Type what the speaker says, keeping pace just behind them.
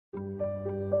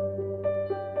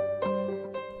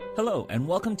Hello, and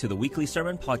welcome to the weekly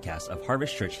sermon podcast of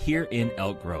Harvest Church here in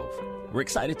Elk Grove. We're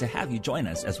excited to have you join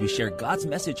us as we share God's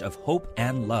message of hope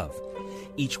and love.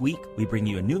 Each week, we bring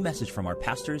you a new message from our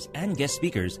pastors and guest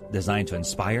speakers designed to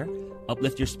inspire,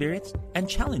 uplift your spirits, and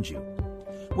challenge you.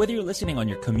 Whether you're listening on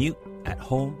your commute, at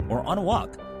home, or on a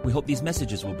walk, we hope these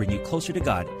messages will bring you closer to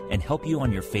God and help you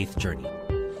on your faith journey.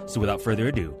 So without further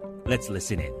ado, let's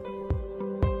listen in.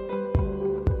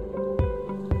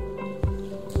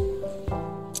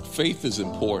 Faith is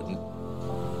important.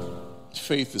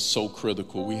 Faith is so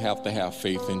critical. We have to have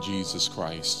faith in Jesus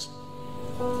Christ.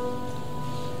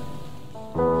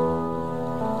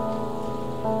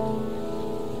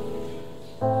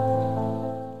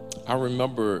 I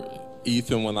remember,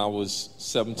 Ethan, when I was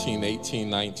 17, 18,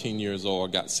 19 years old,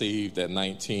 I got saved at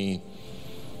 19.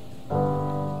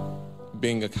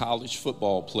 Being a college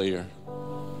football player,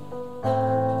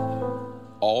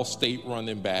 all-state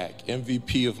running back,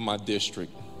 MVP of my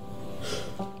district,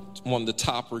 one of the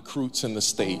top recruits in the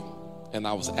state, and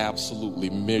I was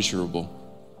absolutely miserable.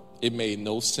 It made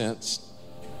no sense.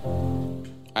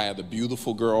 I had a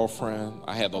beautiful girlfriend.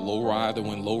 I had a lowrider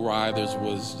when lowriders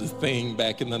was the thing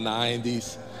back in the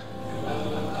 90s.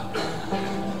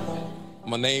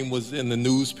 My name was in the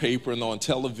newspaper and on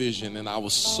television, and I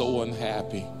was so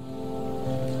unhappy.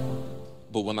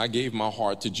 But when I gave my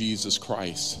heart to Jesus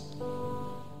Christ,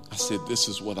 I said, this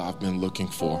is what I've been looking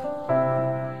for.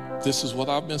 This is what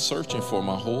I've been searching for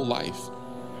my whole life.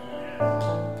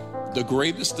 The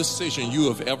greatest decision you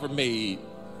have ever made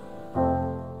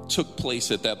took place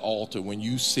at that altar when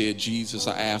you said, Jesus,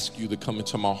 I ask you to come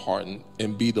into my heart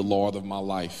and be the Lord of my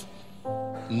life.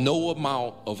 No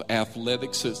amount of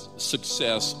athletic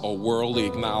success or worldly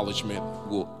acknowledgement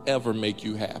will ever make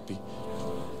you happy.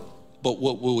 But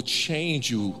what will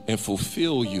change you and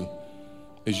fulfill you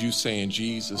is you saying,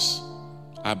 Jesus,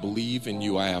 I believe in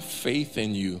you, I have faith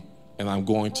in you, and I'm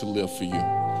going to live for you.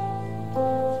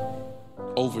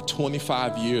 Over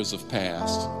 25 years have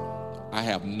passed. I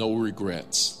have no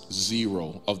regrets,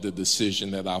 zero, of the decision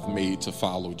that I've made to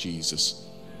follow Jesus.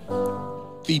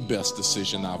 The best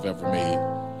decision I've ever made.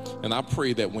 And I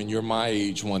pray that when you're my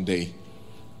age one day,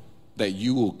 that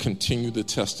you will continue to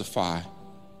testify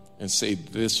and say,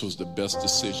 this was the best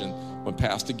decision. When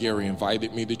Pastor Gary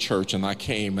invited me to church and I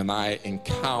came and I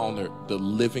encountered the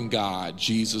living God,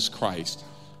 Jesus Christ,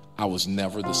 I was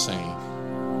never the same.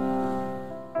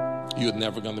 You're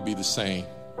never going to be the same.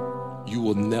 You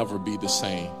will never be the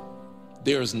same.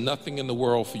 There is nothing in the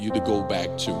world for you to go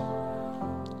back to.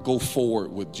 Go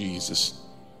forward with Jesus.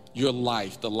 Your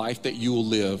life, the life that you will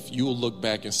live, you will look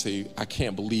back and say, I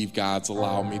can't believe God's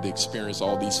allowed me to experience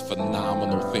all these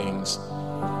phenomenal things.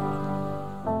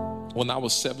 When I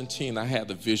was 17, I had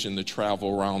the vision to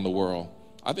travel around the world.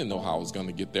 I didn't know how I was going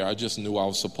to get there. I just knew I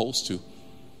was supposed to.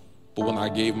 But when I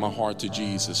gave my heart to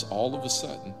Jesus, all of a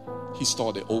sudden, he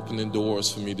started opening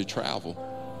doors for me to travel.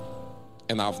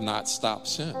 And I've not stopped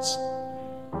since.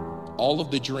 All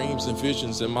of the dreams and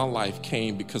visions in my life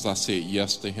came because I said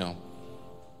yes to him.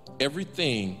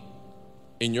 Everything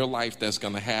in your life that's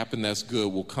going to happen that's good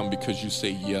will come because you say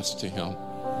yes to him.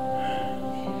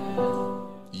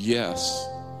 Yes.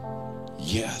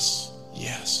 Yes,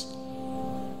 yes.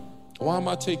 Why am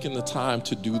I taking the time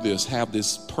to do this, have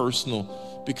this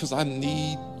personal? Because I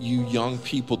need you young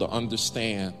people to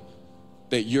understand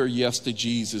that your yes to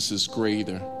Jesus is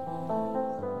greater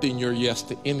than your yes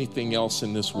to anything else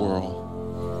in this world.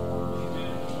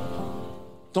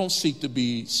 Don't seek to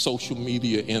be social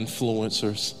media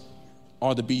influencers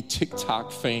or to be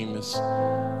TikTok famous.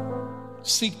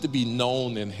 Seek to be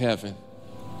known in heaven.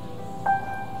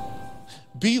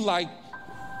 Be like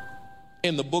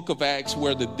in the book of Acts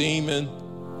where the demon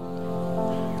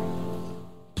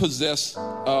possessed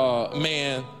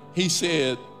man, he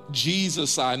said,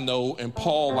 Jesus I know and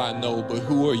Paul I know, but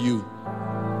who are you?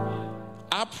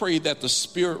 I pray that the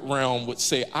spirit realm would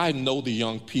say, I know the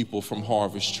young people from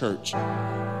Harvest Church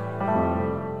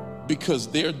because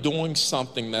they're doing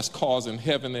something that's causing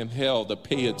heaven and hell to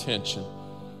pay attention.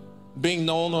 Being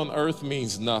known on earth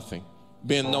means nothing.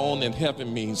 Being known in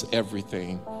heaven means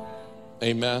everything.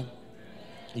 Amen.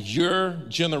 Your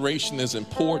generation is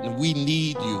important. We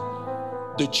need you.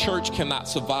 The church cannot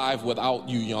survive without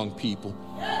you young people.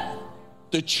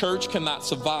 The church cannot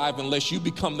survive unless you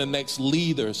become the next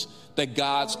leaders that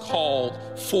God's called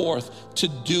forth to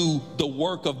do the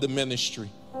work of the ministry.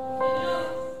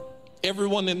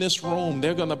 Everyone in this room,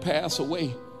 they're going to pass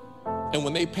away. And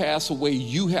when they pass away,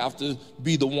 you have to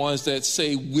be the ones that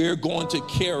say, we're going to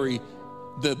carry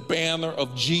the banner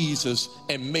of Jesus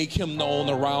and make him known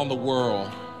around the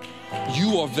world.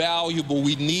 You are valuable.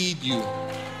 We need you.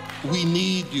 We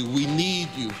need you. We need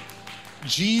you.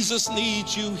 Jesus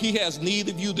needs you. He has need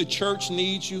of you. The church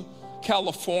needs you.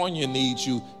 California needs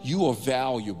you. You are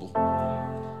valuable.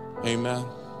 Amen.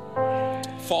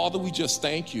 Father, we just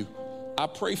thank you. I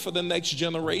pray for the next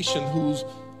generation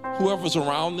whoever's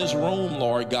around this room,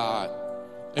 Lord God,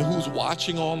 and who's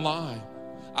watching online.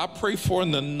 I pray for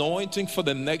an anointing for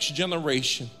the next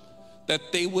generation,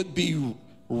 that they would be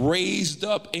raised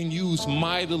up and used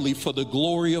mightily for the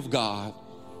glory of God.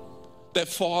 That,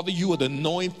 Father, you would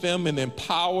anoint them and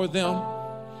empower them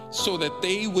so that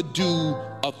they would do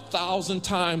 1,000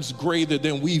 times greater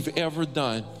than we've ever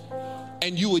done.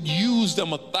 And you would use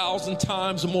them 1,000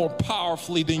 times more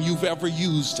powerfully than you've ever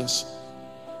used us.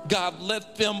 God,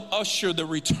 let them usher the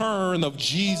return of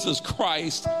Jesus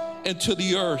Christ into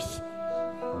the earth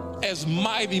as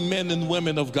mighty men and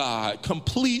women of God,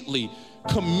 completely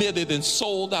committed and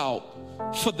sold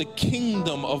out for the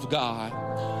kingdom of God.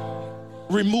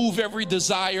 Remove every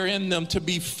desire in them to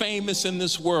be famous in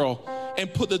this world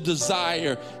and put a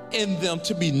desire in them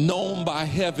to be known by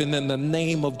heaven in the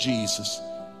name of Jesus.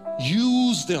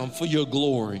 Use them for your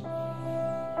glory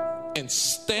and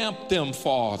stamp them,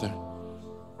 Father,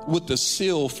 with the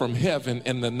seal from heaven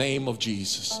in the name of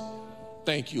Jesus.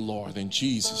 Thank you, Lord, in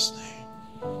Jesus' name.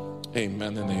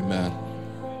 Amen and amen.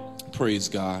 Praise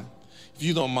God. If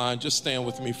you don't mind, just stand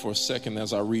with me for a second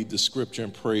as I read the scripture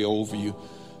and pray over you.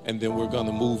 And then we're going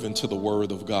to move into the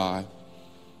Word of God.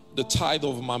 The title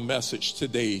of my message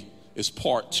today is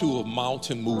part 2 of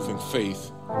Mountain Moving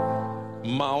Faith.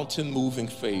 Mountain Moving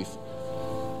Faith.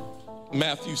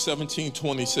 Matthew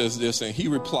 17:20 says this, and he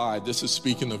replied, this is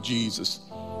speaking of Jesus.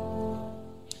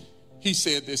 He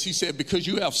said this, he said, because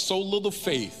you have so little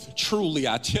faith, truly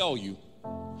I tell you,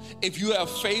 if you have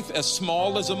faith as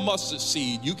small as a mustard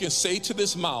seed, you can say to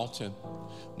this mountain,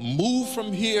 move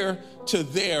from here to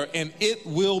there, and it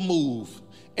will move,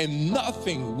 and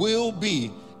nothing will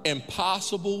be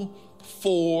impossible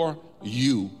for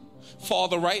you.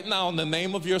 Father, right now in the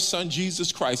name of your Son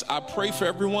Jesus Christ, I pray for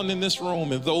everyone in this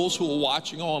room and those who are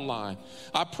watching online.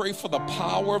 I pray for the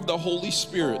power of the Holy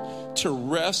Spirit to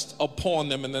rest upon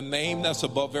them in the name that's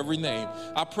above every name.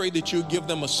 I pray that you would give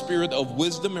them a spirit of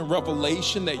wisdom and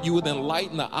revelation, that you would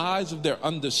enlighten the eyes of their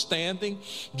understanding,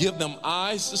 give them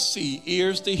eyes to see,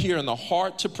 ears to hear, and a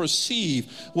heart to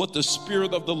perceive what the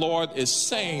Spirit of the Lord is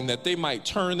saying, that they might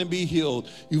turn and be healed.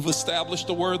 You've established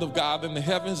the word of God in the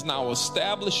heavens. Now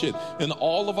establish it in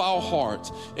all of our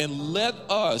hearts, and let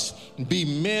us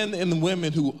be men and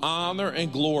women who honor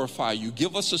and glorify you.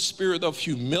 Give us a spirit of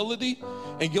humility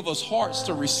and give us hearts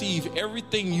to receive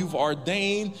everything you've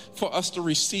ordained for us to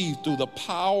receive through the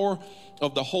power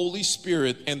of the Holy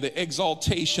Spirit and the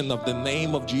exaltation of the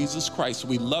name of Jesus Christ.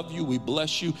 We love you, we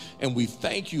bless you, and we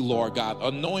thank you, Lord God.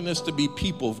 Anoint us to be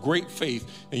people of great faith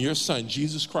in your Son,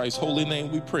 Jesus Christ's holy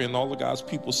name we pray. And all of God's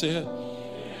people said,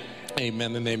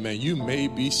 amen and amen. You may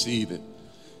be seated.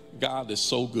 God is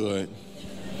so good.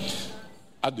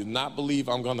 I do not believe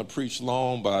I'm going to preach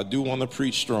long, but I do want to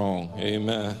preach strong.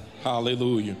 Amen.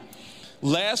 Hallelujah.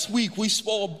 Last week we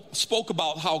spoke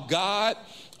about how God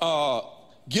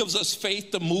gives us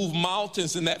faith to move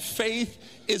mountains, and that faith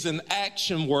is an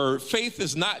action word. Faith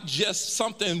is not just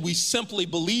something we simply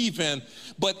believe in,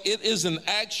 but it is an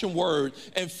action word.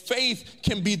 And faith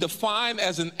can be defined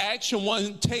as an action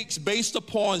one takes based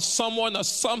upon someone or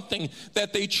something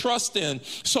that they trust in.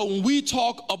 So when we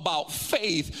talk about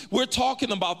faith, we're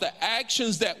talking about the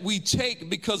actions that we take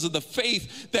because of the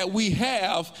faith that we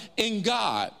have in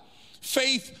God.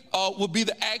 Faith will be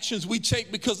the actions we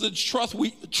take because of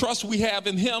the trust we have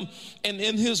in him and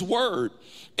in his word.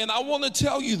 And I want to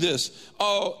tell you this.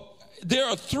 There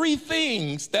are 3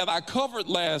 things that I covered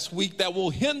last week that will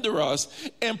hinder us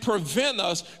and prevent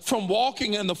us from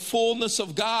walking in the fullness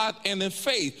of God and in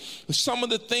faith. Some of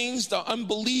the things, the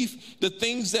unbelief, the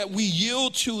things that we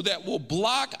yield to that will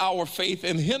block our faith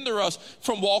and hinder us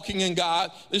from walking in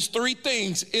God is 3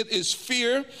 things. It is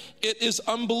fear, it is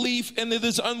unbelief, and it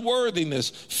is unworthiness.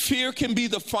 Fear can be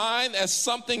defined as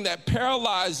something that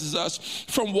paralyzes us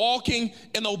from walking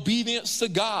in obedience to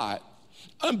God.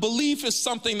 Unbelief is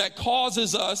something that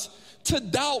causes us to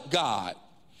doubt God.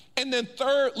 And then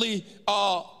thirdly,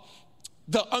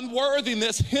 the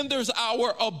unworthiness hinders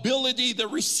our ability to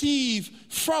receive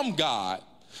from God.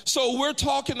 So we're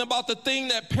talking about the thing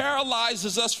that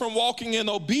paralyzes us from walking in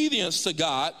obedience to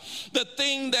God, the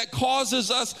thing that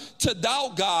causes us to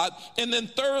doubt God, and then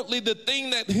thirdly, the thing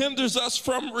that hinders us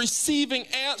from receiving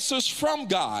answers from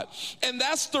God. And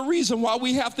that's the reason why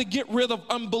we have to get rid of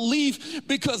unbelief,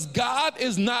 because God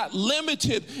is not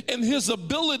limited in his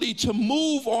ability to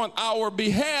move on our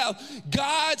behalf.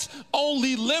 God's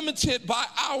only limited by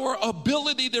our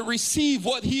ability to receive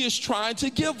what he is trying to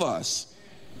give us.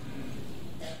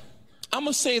 I'm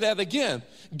going to say that again.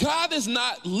 God is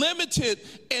not limited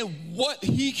in what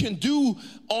he can do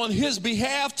on his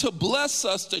behalf to bless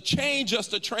us, to change us,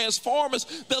 to transform us.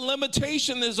 The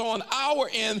limitation is on our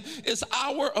end, is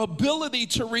our ability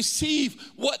to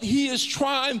receive what he is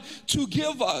trying to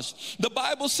give us. The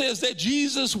Bible says that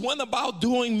Jesus went about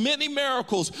doing many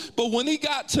miracles, but when he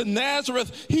got to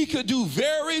Nazareth, he could do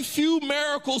very few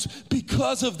miracles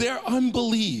because of their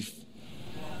unbelief.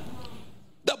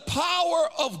 The power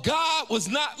of God was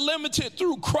not limited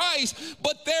through Christ,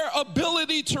 but their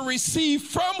ability to receive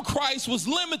from Christ was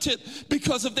limited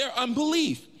because of their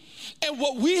unbelief. And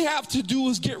what we have to do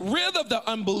is get rid of the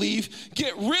unbelief,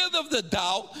 get rid of the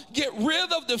doubt, get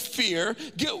rid of the fear,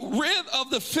 get rid of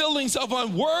the feelings of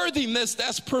unworthiness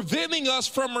that's preventing us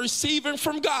from receiving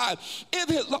from God. It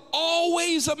has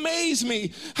always amazed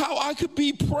me how I could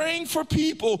be praying for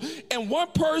people and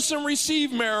one person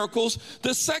receive miracles,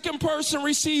 the second person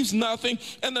receives nothing,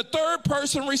 and the third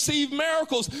person receives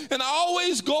miracles. And I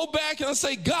always go back and I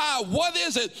say, God, what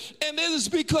is it? And it is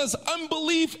because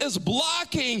unbelief is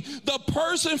blocking the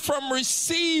person from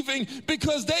receiving,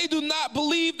 because they do not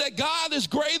believe that God is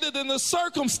greater than the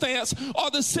circumstance or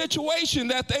the situation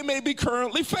that they may be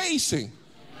currently facing.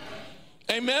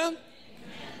 Amen?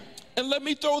 And let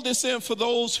me throw this in for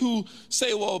those who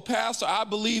say, well, Pastor, I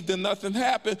believed and nothing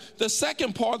happened. The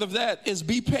second part of that is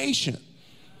be patient.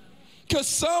 Because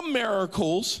some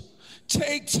miracles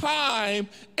take time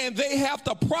and they have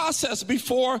to process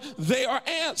before they are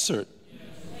answered.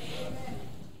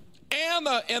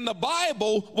 Anna in the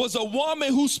Bible was a woman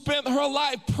who spent her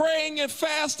life praying and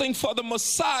fasting for the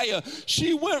Messiah.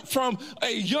 She went from a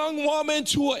young woman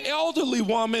to an elderly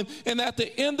woman, and at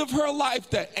the end of her life,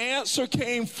 the answer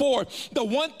came forth. The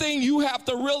one thing you have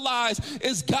to realize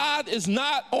is God is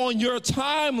not on your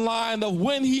timeline of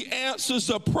when he answers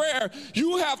the prayer.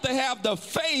 You have to have the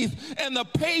faith and the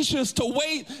patience to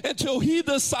wait until he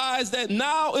decides that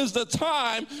now is the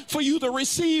time for you to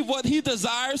receive what he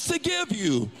desires to give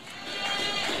you.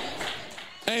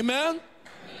 Amen.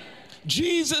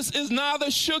 Jesus is not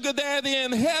a sugar daddy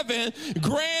in heaven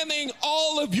granting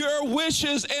all of your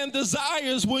wishes and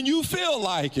desires when you feel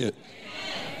like it.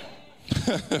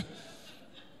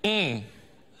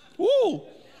 Woo.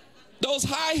 Those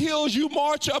high heels you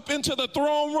march up into the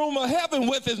throne room of heaven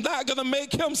with is not going to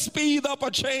make him speed up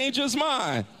or change his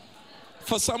mind.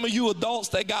 For some of you adults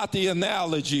that got the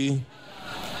analogy,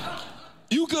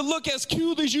 you can look as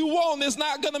cute as you want. It's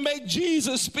not going to make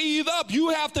Jesus speed up. You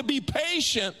have to be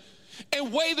patient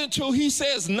and wait until he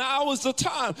says now is the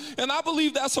time. And I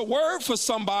believe that's a word for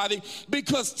somebody,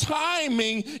 because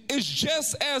timing is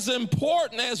just as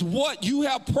important as what you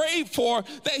have prayed for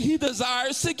that he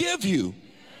desires to give you.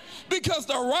 Because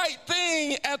the right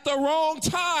thing at the wrong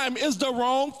time is the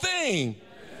wrong thing.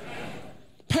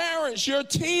 Parents, your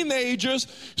teenagers,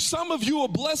 some of you are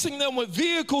blessing them with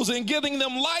vehicles and getting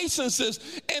them licenses,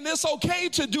 and it's okay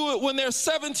to do it when they're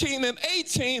 17 and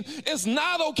 18. It's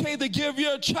not okay to give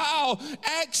your child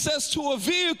access to a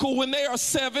vehicle when they are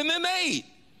 7 and 8.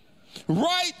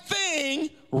 Right thing,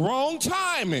 wrong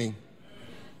timing.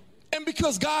 And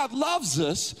because God loves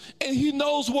us and he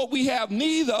knows what we have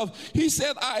need of, he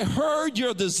said, I heard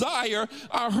your desire.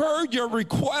 I heard your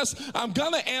request. I'm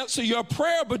going to answer your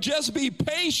prayer, but just be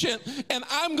patient, and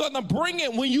I'm going to bring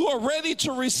it when you are ready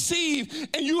to receive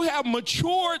and you have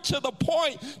matured to the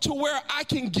point to where I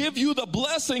can give you the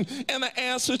blessing and the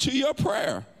answer to your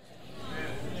prayer.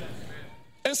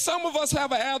 And some of us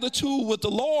have an attitude with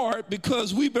the Lord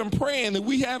because we've been praying and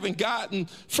we haven't gotten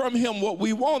from him what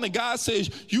we want. And God says,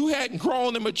 you hadn't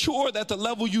grown and matured at the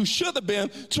level you should have been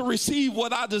to receive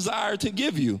what I desire to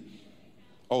give you.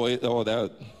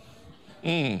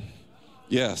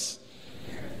 Yes.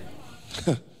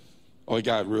 It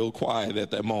got real quiet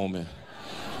at that moment.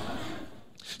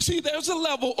 See, there's a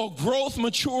level of growth,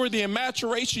 maturity, and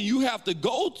maturation you have to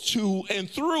go to and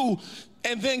through,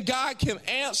 and then God can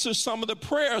answer some of the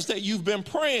prayers that you've been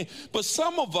praying. But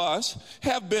some of us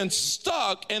have been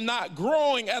stuck and not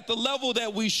growing at the level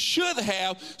that we should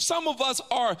have. Some of us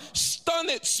are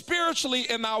stunted spiritually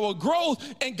in our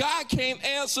growth, and God can't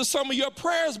answer some of your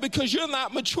prayers because you're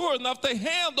not mature enough to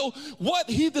handle what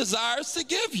he desires to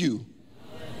give you.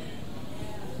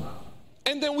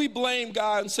 And then we blame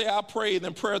God and say, I prayed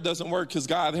and prayer doesn't work because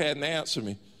God hadn't answered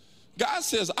me. God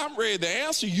says, I'm ready to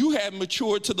answer. You haven't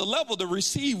matured to the level to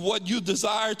receive what you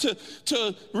desire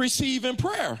to receive in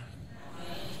prayer.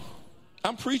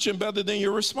 I'm preaching better than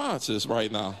your responses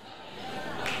right now.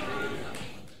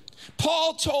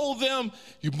 Paul told them,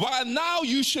 by now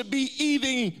you should be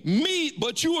eating meat,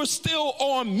 but you are still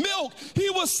on milk. He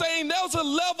was saying there was a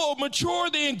level of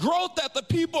maturity and growth that the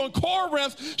people in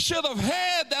Corinth should have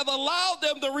had that allowed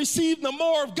them to receive the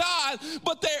more of God,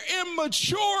 but their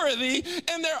immaturity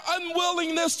and their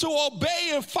unwillingness to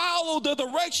obey and follow the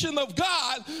direction of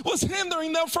God was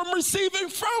hindering them from receiving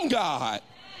from God.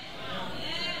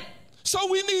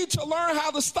 So we need to learn how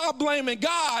to stop blaming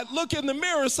God, look in the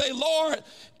mirror and say, Lord,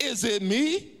 is it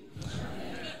me?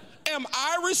 Am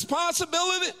I responsible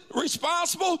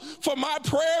for my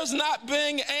prayers not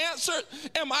being answered?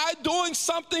 Am I doing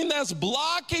something that's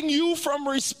blocking you from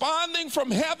responding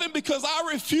from heaven because I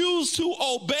refuse to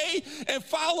obey and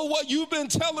follow what you've been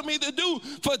telling me to do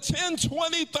for 10,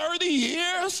 20, 30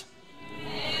 years?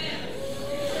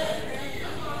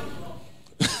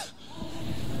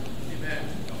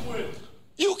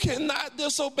 You cannot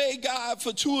disobey God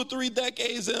for 2 or 3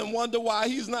 decades and wonder why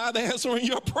he's not answering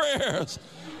your prayers.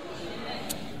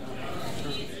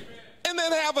 And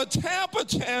then have a temper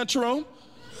tantrum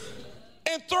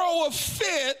and throw a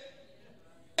fit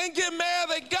and get mad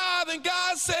at God, and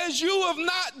God says, you have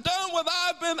not done what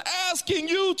I've been asking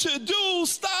you to do.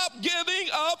 Stop getting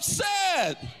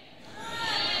upset.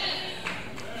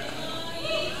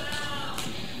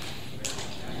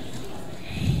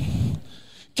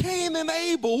 Cain and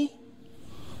Abel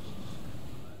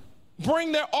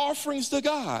bring their offerings to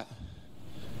God.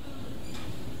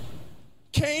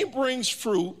 Cain brings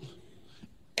fruit.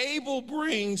 Abel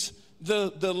brings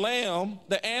the lamb,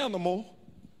 the animal.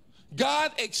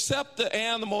 God accepted the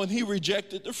animal and he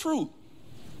rejected the fruit.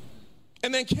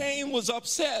 And then Cain was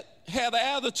upset, had an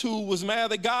attitude, was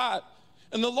mad at God.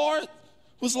 And the Lord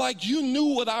was like, you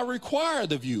knew what I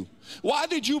required of you. Why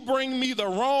did you bring me the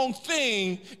wrong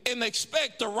thing and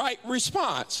expect the right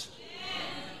response?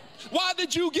 Why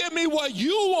did you give me what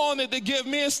you wanted to give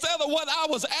me instead of what I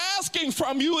was asking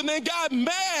from you, and then got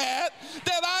mad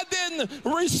that I didn't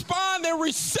respond and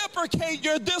reciprocate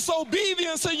your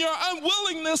disobedience and your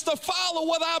unwillingness to follow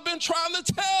what I've been trying to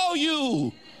tell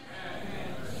you?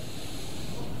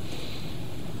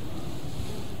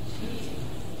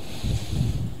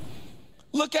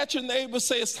 Look at your neighbor and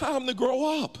say, it's time to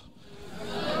grow up.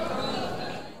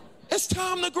 It's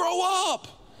time to grow up.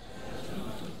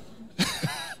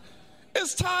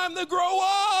 It's time to grow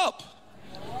up.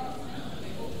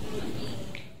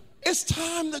 It's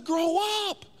time to grow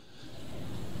up.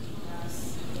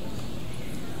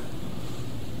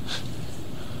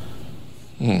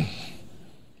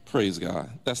 Praise God.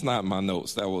 That's not my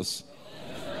notes. That was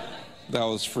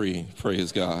free.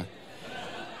 Praise God.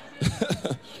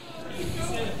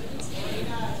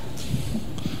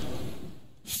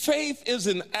 Faith is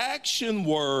an action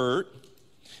word,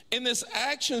 and it's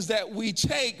actions that we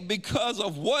take because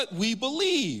of what we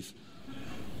believe.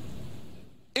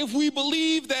 If we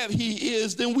believe that he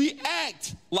is, then we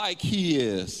act like he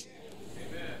is.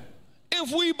 Amen.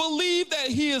 If we believe that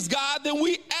he is God, then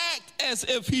we act as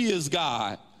if he is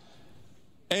God.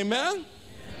 Amen? Amen.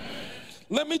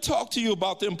 Let me talk to you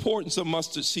about the importance of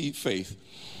mustard seed faith.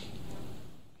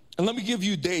 And let me give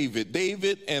you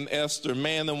David and Esther,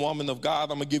 man and woman of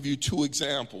God. I'm going to give you 2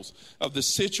 examples of the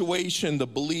situation, the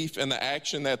belief, and the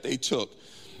action that they took.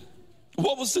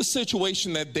 What was the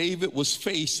situation that David was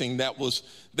facing that was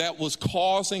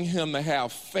causing him to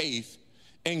have faith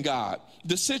in God?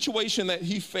 The situation that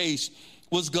he faced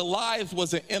was Goliath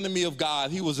was an enemy of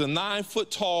God. He was a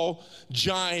 9-foot-tall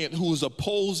giant who was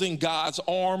opposing God's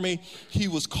army. He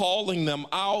was calling them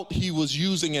out. He was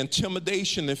using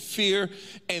intimidation and fear,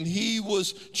 and he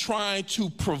was trying to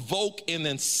provoke and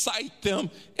incite them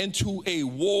into a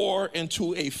war,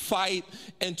 into a fight,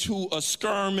 into a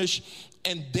skirmish.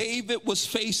 And David was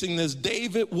facing this.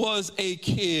 David was a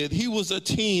kid. He was a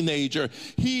teenager.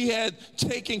 He had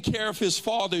taken care of his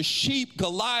father's sheep.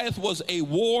 Goliath was a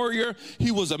warrior. He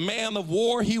was a man of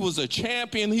war. He was a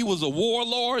champion. He was a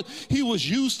warlord. He was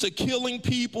used to killing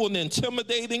people and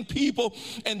intimidating people.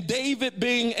 And David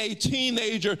being a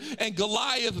teenager and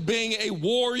Goliath being a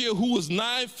warrior who was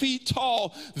 9 feet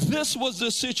tall, this was the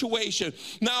situation.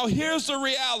 Now here's the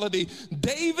reality.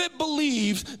 David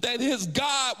believed that his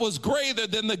God was greater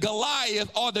than the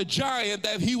Goliath or the giant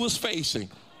that he was facing.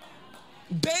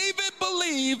 David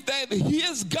believed that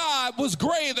his God was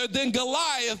greater than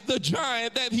Goliath, the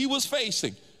giant that he was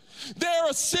facing. There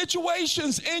are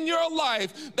situations in your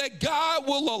life that God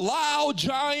will allow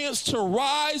giants to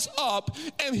rise up,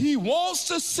 and he wants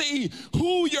to see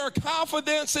who your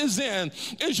confidence is in.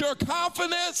 Is your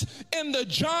confidence in the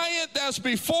giant that's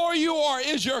before you, or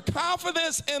is your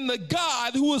confidence in the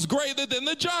God who is greater than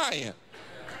the giant?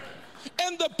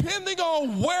 And depending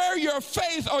on where your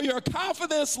faith or your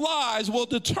confidence lies will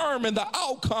determine the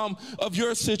outcome of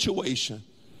your situation.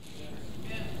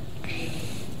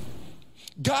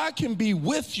 God can be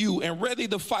with you and ready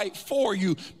to fight for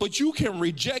you, but you can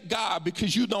reject God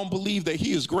because you don't believe that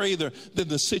he is greater than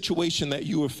the situation that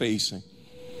you are facing.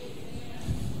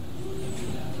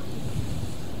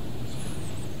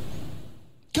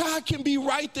 God can be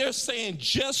right there saying,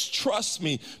 just trust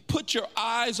me, put your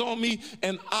eyes on me,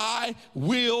 and I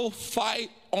will fight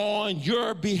on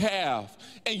your behalf.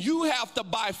 And you have to,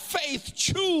 by faith,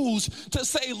 choose to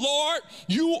say, Lord,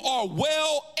 you are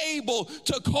well able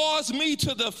to cause me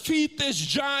to defeat this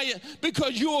giant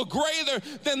because you are greater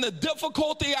than the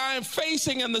difficulty I am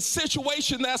facing and the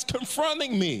situation that's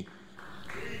confronting me.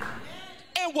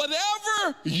 And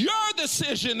whatever your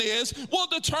decision is will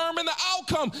determine the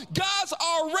outcome. God's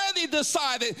already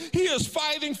decided he is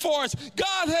fighting for us.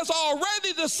 God has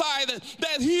already decided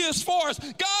that he is for us.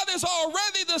 God has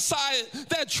already decided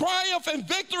that triumph and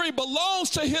victory belongs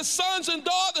to his sons and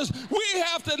daughters. We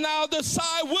have to now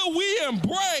decide, will we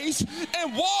embrace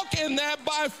and walk in that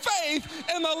by faith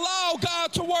and allow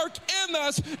God to work in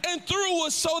us and through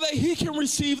us so that he can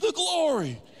receive the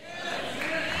glory.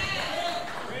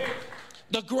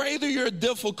 The greater your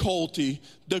difficulty,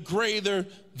 the greater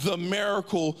the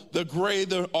miracle, the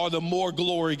greater or the more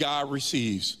glory God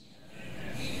receives.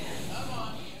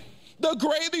 The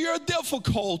greater your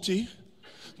difficulty,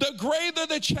 the greater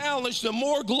the challenge, the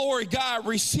more glory God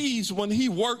receives when he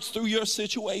works through your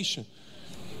situation.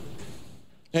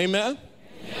 Amen?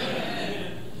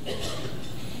 Amen.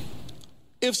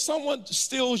 If someone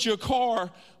steals your car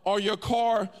or your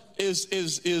car is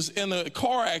in a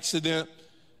car accident,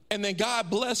 and then God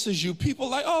blesses you, people are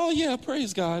like, oh, yeah,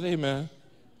 praise God, amen.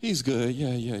 He's good,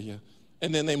 yeah.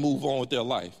 And then they move on with their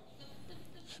life.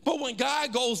 But when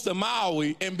God goes to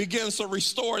Maui and begins to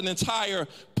restore an entire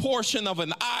portion of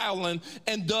an island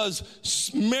and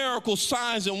does miracle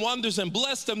signs and wonders and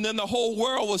bless them, then the whole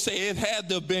world will say it had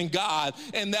to have been God,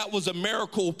 and that was a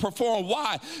miracle performed.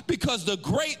 Why? Because the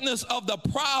greatness of the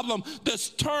problem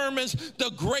determines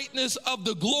the greatness of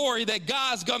the glory that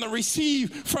God's going to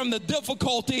receive from the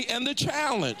difficulty and the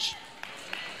challenge.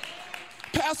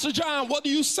 Pastor John, what are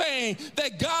you saying?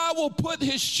 That God will put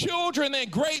his children in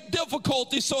great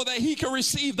difficulty so that he can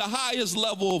receive the highest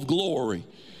level of glory.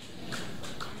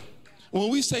 When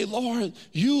we say, Lord,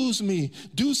 use me,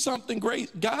 do something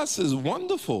great, God says,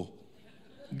 wonderful.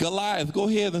 Goliath, go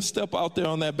ahead and step out there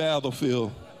on that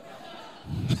battlefield.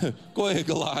 Go ahead,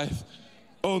 Goliath.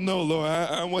 Oh, no, Lord,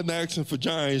 I wasn't asking for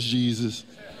giants, Jesus.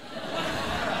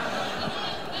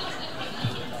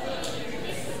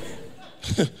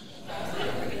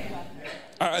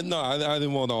 No, I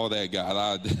didn't want all that,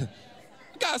 God.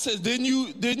 God says, didn't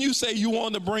you say you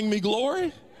wanted to bring me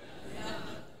glory?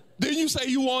 Didn't you say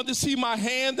you wanted to see my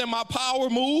hand and my power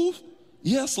move?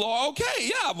 Yes, Lord. Okay,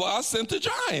 yeah, well, I sent the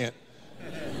giant.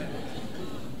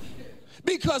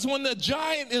 Because when the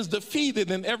giant is defeated,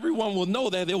 then everyone will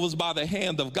know that it was by the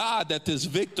hand of God that this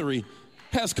victory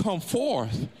has come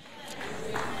forth.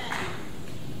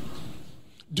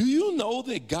 Do you know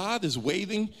that God is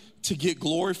waiting to get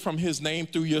glory from his name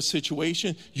through your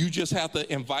situation? You just have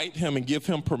to invite him and give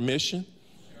him permission.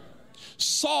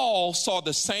 Saul saw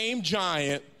the same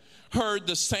giant, heard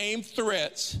the same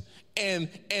threats, and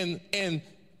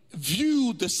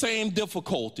viewed the same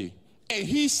difficulty. And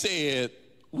he said,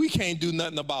 we can't do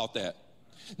nothing about that.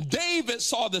 David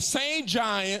saw the same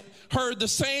giant, heard the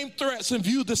same threats, and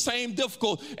viewed the same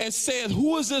difficulty, and said,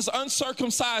 who is this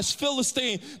uncircumcised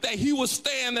Philistine that he would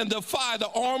stand and defy the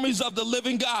armies of the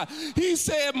living God? He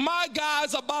said, my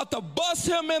God's about to bust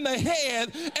him in the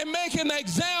head and make an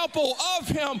example of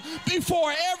him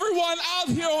before everyone out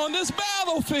here on this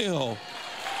battlefield.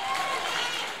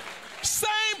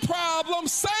 Same problem,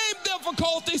 same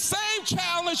difficulty, same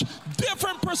challenge,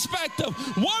 different perspective.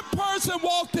 One person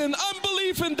walked in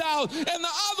unbelief and doubt, and the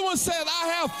other one said, I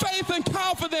have faith and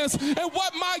confidence in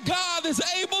what my God is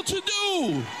able to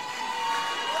do.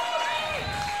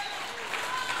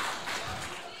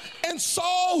 And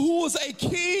Saul, who was a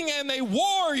king and a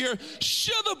warrior,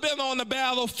 should have been on the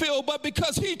battlefield, but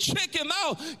because he chickened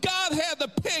out, God had to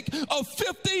pick a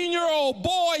 15-year-old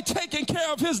boy taking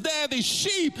care of his daddy's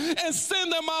sheep and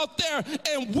send him out there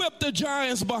and whip the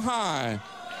giants behind.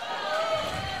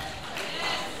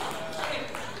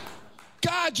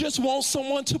 God just wants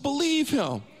someone to believe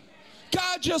him.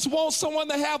 God just wants someone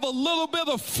to have a little bit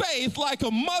of faith like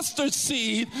a mustard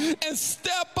seed and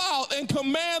step out and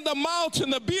command the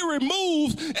mountain to be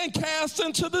removed and cast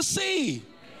into the sea.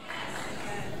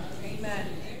 Amen.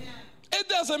 It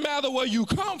doesn't matter where you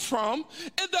come from.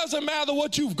 It doesn't matter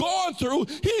what you've gone through.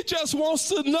 He just wants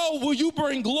to know, will you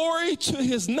bring glory to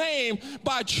his name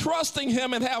by trusting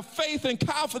him and have faith and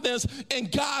confidence in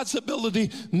God's ability,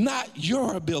 not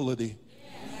your ability.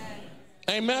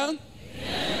 Amen?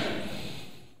 Amen.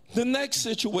 The next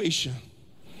situation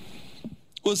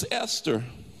was Esther.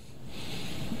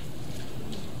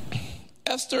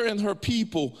 Esther and her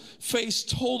people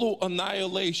faced total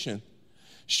annihilation.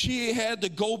 She had to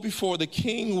go before the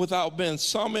king without being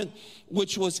summoned,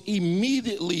 which was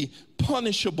immediately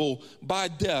punishable by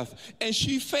death. And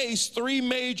she faced three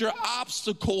major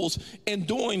obstacles in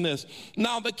doing this.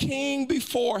 Now, the king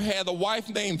before had a wife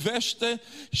named Vashti.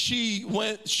 She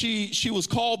was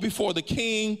called before the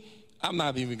king. I'm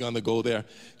not even going to go there.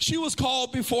 She was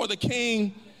called before the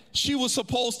king. She was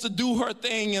supposed to do her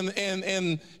thing,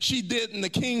 and she didn't. The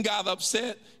king got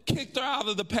upset, kicked her out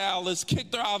of the palace,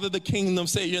 kicked her out of the kingdom,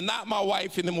 said, you're not my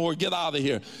wife anymore, get out of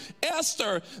here.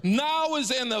 Esther now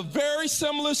is in a very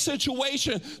similar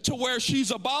situation to where she's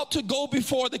about to go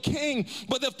before the king,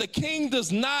 but if the king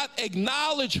does not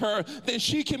acknowledge her, then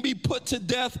she can be put to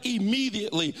death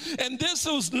immediately. And this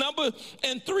was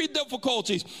three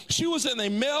difficulties. She was in a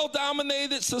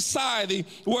male-dominated society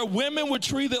where women were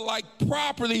treated like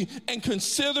property and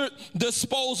considered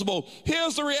disposable.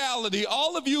 Here's the reality.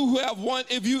 All of you who have one,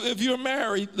 if you're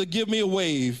married, give me a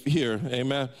wave here.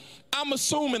 Amen. I'm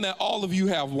assuming that all of you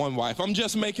have one wife. I'm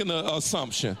just making an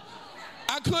assumption.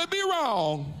 I could be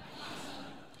wrong.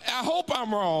 I hope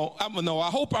I'm wrong. I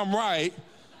hope I'm right.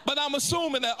 But I'm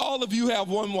assuming that all of you have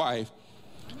one wife.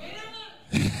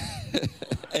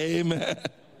 Amen.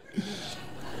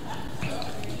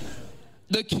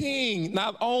 The king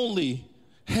not only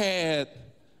had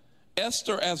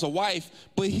Esther as a wife,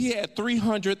 but he had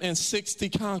 360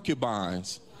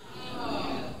 concubines.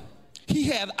 He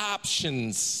had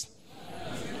options.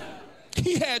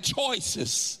 He had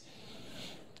choices.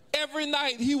 Every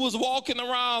night he was walking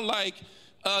around like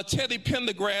Teddy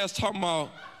Pendergrass talking about,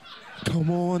 come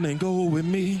on and go with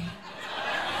me.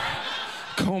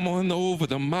 Come on over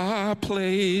to my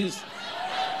place.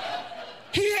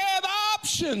 He had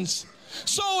options.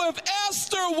 So if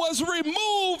Esther was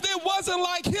removed, it wasn't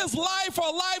like his life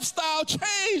or lifestyle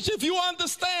changed, if you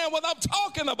understand what I'm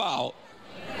talking about.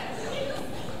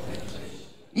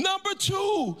 Number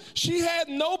two, she had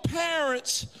no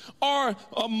parents or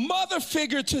a mother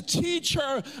figure to teach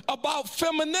her about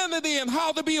femininity and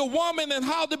how to be a woman and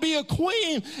how to be a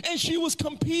queen. And she was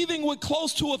competing with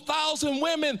close to 1,000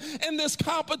 women in this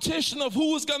competition of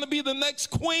who was going to be the next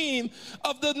queen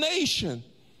of the nation.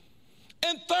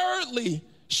 And thirdly,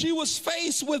 she was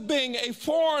faced with being a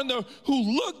foreigner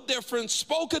who looked different,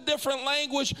 spoke a different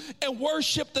language, and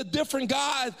worshiped a different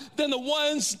God than the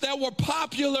ones that were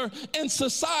popular in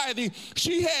society.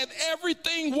 She had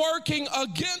everything working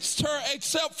against her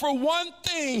except for one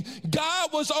thing.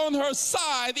 God was on her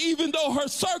side, even though her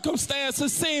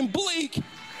circumstances seemed bleak.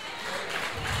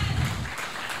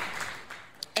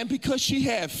 And because she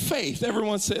had faith,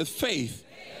 everyone said faith.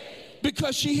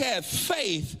 Because she had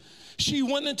faith, she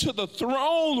went into the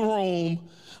throne room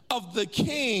of the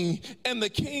king, and the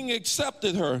king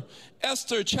accepted her.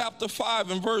 Esther chapter 5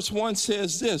 and verse 1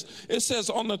 says this. It says,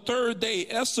 on the third day,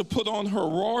 Esther put on her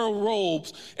royal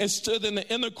robes and stood in the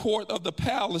inner court of the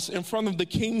palace in front of the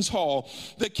king's hall.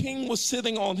 The king was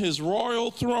sitting on his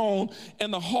royal throne in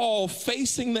the hall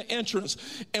facing the entrance.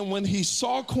 And when he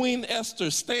saw Queen Esther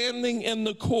standing in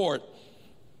the court,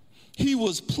 he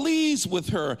was pleased with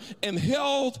her and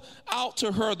held out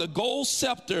to her the gold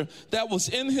scepter that was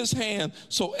in his hand.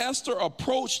 So Esther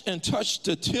approached and touched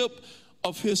the tip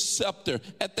of his scepter.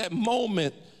 At that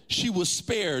moment, she was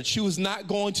spared. She was not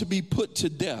going to be put to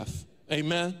death.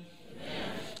 Amen?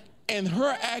 Amen. And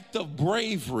her act of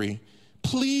bravery,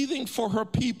 pleading for her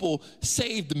people,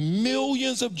 saved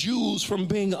millions of Jews from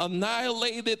being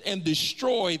annihilated and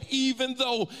destroyed, even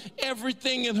though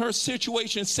everything in her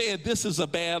situation said this is a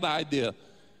bad idea.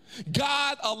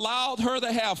 God allowed her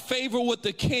to have favor with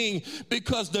the king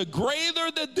because the greater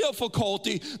the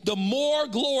difficulty, the more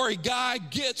glory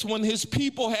God gets when his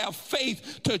people have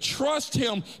faith to trust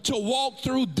him to walk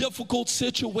through difficult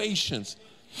situations.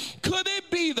 Could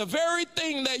it be the very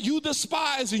thing that you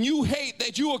despise and you hate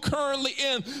that you are currently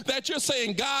in, that you're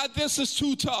saying, God, this is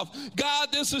too tough.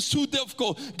 God, this is too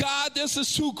difficult. God, this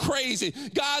is too crazy.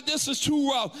 God, this is too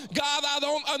rough. God, I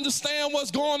don't understand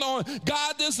what's going on.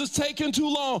 God, this is taking too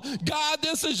long. God,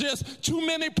 this is just too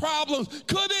many problems.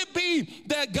 Could it be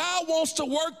that God wants to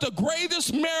work the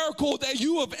greatest miracle that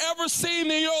you have ever seen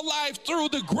in your life through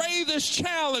the greatest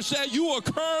challenge that you are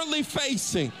currently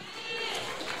facing?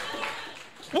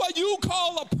 What you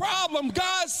call a problem,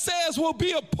 God says will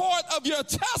be a part of your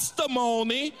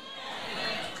testimony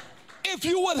if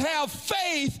you would have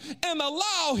faith and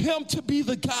allow him to be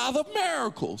the God of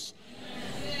miracles.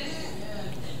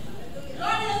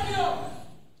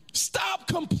 Stop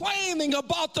complaining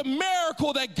about the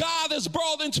miracle that God has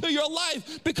brought into your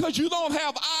life because you don't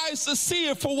have eyes to see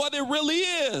it for what it really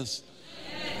is.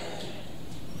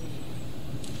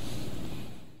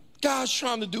 God's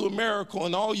trying to do a miracle,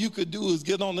 and all you could do is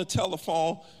get on the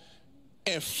telephone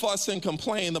and fuss and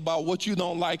complain about what you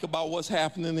don't like about what's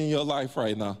happening in your life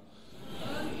right now.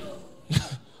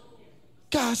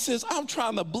 God says, I'm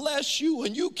trying to bless you,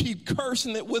 and you keep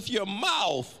cursing it with your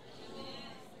mouth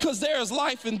because there is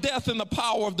life and death in the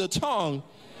power of the tongue.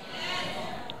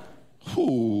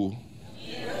 Ooh.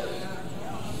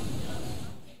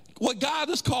 What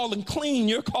God is calling clean,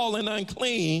 you're calling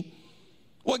unclean.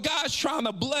 What God's trying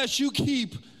to bless, you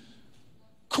keep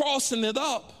crossing it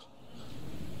up.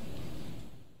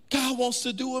 God wants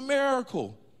to do a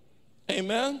miracle.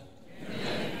 Amen?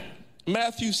 Amen.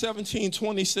 Matthew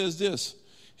 17:20 says this.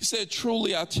 He said,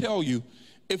 truly I tell you,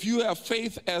 if you have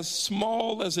faith as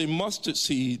small as a mustard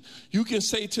seed, you can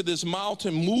say to this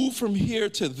mountain, move from here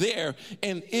to there,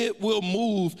 and it will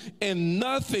move. And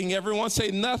nothing, everyone say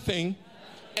nothing,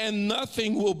 and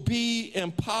nothing will be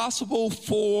impossible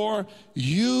for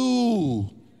you.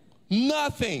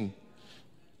 Nothing.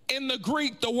 In the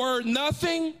Greek, the word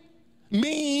nothing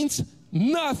means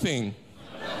nothing.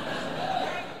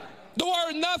 The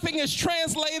word nothing is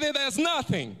translated as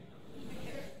nothing.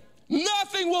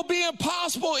 Nothing will be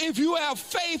impossible if you have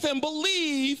faith and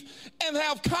believe and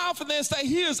have confidence that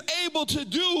he is able to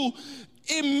do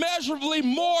immeasurably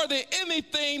more than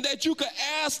anything that you could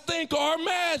ask, think, or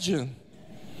imagine.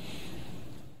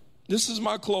 This is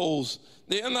my close.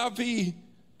 The NIV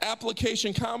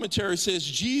application commentary says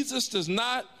Jesus does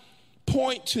not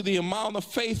point to the amount of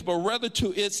faith, but rather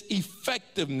to its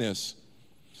effectiveness.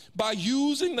 By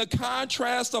using the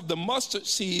contrast of the mustard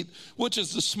seed, which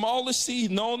is the smallest seed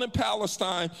known in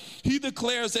Palestine, he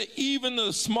declares that even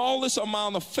the smallest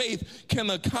amount of faith can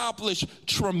accomplish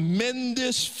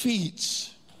tremendous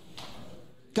feats.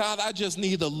 God, I just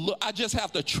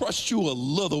have to trust you a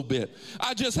little bit.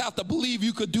 I just have to believe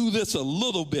you could do this a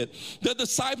little bit. The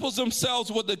disciples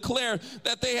themselves would declare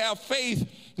that they have faith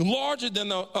larger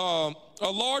than a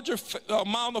larger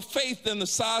amount of faith than the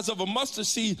size of a mustard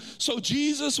seed. So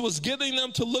Jesus was getting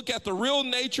them to look at the real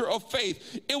nature of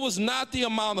faith. It was not the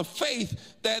amount of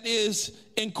faith that is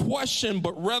in question,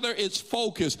 but rather its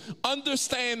focus.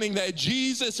 Understanding that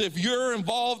Jesus, if you're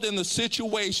involved in the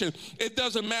situation, it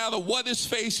doesn't matter what is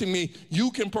facing me,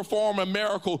 you can perform a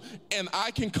miracle, and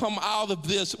I can come out of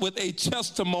this with a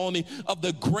testimony of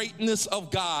the greatness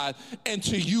of God, and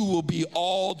to you will be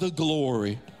all the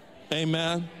glory.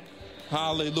 Amen.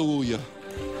 Hallelujah.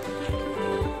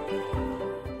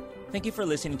 Thank you for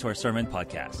listening to our sermon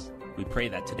podcast. We pray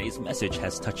that today's message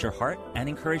has touched your heart and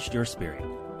encouraged your spirit.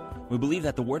 We believe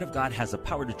that the Word of God has the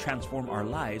power to transform our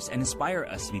lives and inspire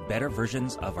us to be better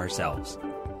versions of ourselves.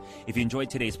 If you enjoyed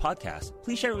today's podcast,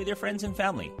 please share it with your friends and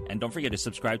family. And don't forget to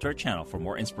subscribe to our channel for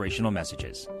more inspirational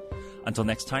messages. Until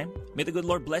next time, may the good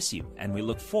Lord bless you, and we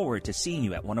look forward to seeing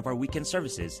you at one of our weekend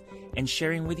services and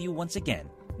sharing with you once again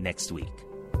next week.